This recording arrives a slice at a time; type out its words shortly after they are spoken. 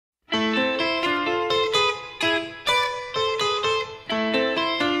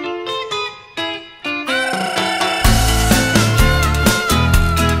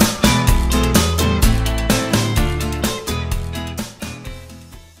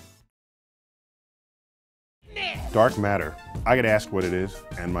Dark matter. I get asked what it is,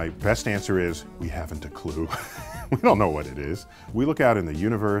 and my best answer is, we haven't a clue. We don't know what it is. We look out in the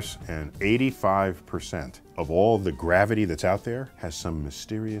universe, and 85% of all the gravity that's out there has some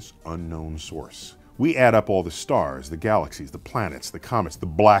mysterious unknown source. We add up all the stars, the galaxies, the planets, the comets, the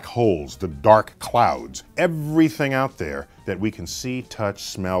black holes, the dark clouds, everything out there that we can see, touch,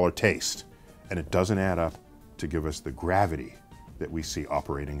 smell, or taste. And it doesn't add up to give us the gravity that we see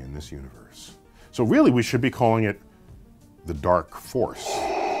operating in this universe. So really, we should be calling it the dark force,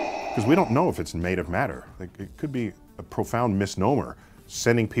 because we don't know if it's made of matter. It could be a profound misnomer,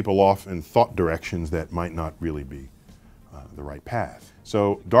 sending people off in thought directions that might not really be the right path.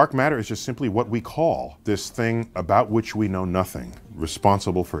 So dark matter is just simply what we call this thing about which we know nothing,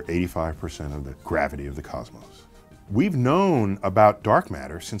 responsible for 85% of the gravity of the cosmos. We've known about dark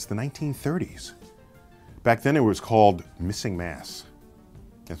matter since the 1930s. Back then it was called missing mass.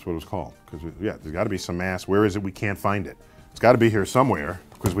 That's what it was called. Because, yeah, there's got to be some mass. Where is it? We can't find it. It's got to be here somewhere,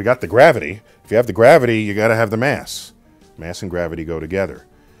 because we got the gravity. If you have the gravity, you got to have the mass. Mass and gravity go together.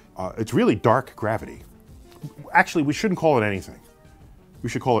 It's really dark gravity. Actually, we shouldn't call it anything. We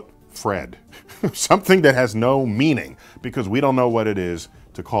should call it Fred. Something that has no meaning, because we don't know what it is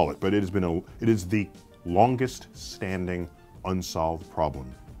to call it. But it is the longest standing unsolved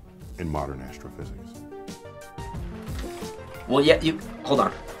problem in modern astrophysics. Well, yeah, hold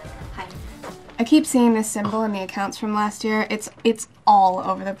on. Hi. I keep seeing this symbol in the accounts from last year. It's all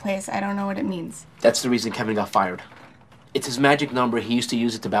over the place. I don't know what it means. That's the reason Kevin got fired. It's his magic number. He used to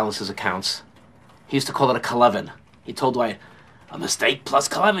use it to balance his accounts. He used to call it a Kelevin. He told Dwight, a mistake plus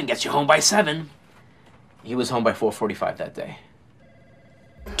Kelevin gets you home by 7. He was home by 4:45 that day.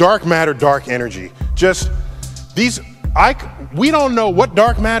 Dark matter, dark energy. We don't know what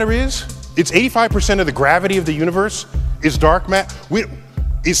dark matter is. It's 85% of the gravity of the universe is dark matter.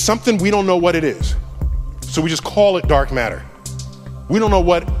 Is something we don't know what it is. So we just call it dark matter. We don't know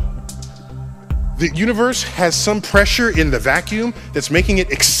what. The universe has some pressure in the vacuum that's making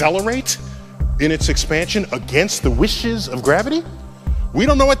it accelerate in its expansion against the wishes of gravity. We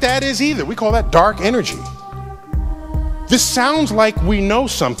don't know what that is either. We call that dark energy. This sounds like we know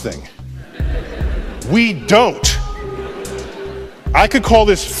something. We don't. I could call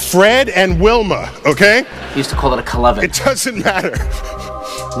this Fred and Wilma, okay? He used to call it a Kelevin. It doesn't matter.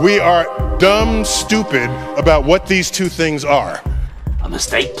 We are dumb stupid about what these two things are. A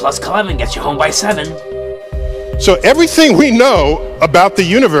mistake plus Kelevin gets you home by 7. So everything we know about the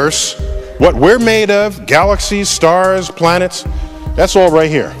universe, what we're made of, galaxies, stars, planets, that's all right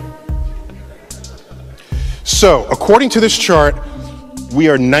here. So according to this chart, we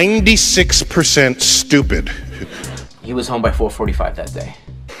are 96% stupid. He was home by 4:45 that day.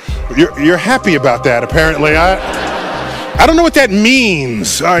 You're happy about that, apparently. I don't know what that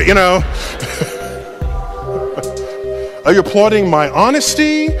means, you know. Are you applauding my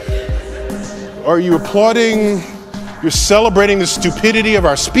honesty? Are you applauding, you're celebrating the stupidity of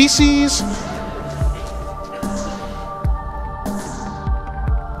our species?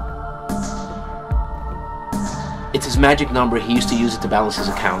 It's his magic number. He used to use it to balance his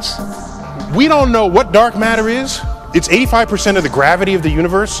accounts. We don't know what dark matter is. It's 85% of the gravity of the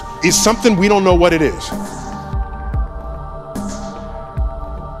universe. Is something we don't know what it is.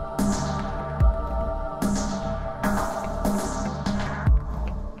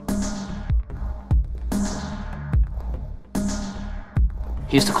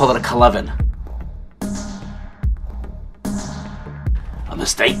 He used to call it a Kelevin. A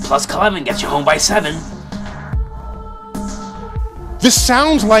mistake plus Kelevin gets you home by 7. This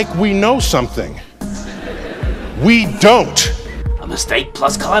sounds like we know something. We don't. A mistake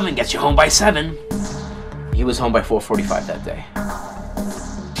plus Kelevin gets you home by 7. He was home by 4:45 that day.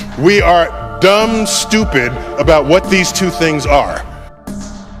 We are dumb stupid about what these two things are.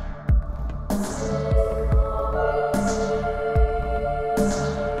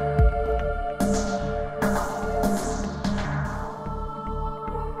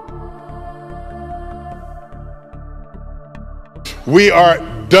 We are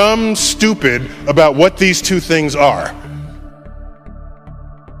dumb stupid about what these two things are.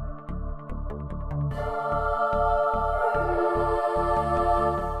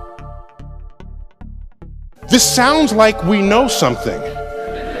 This sounds like we know something.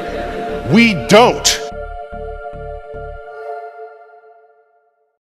 We don't.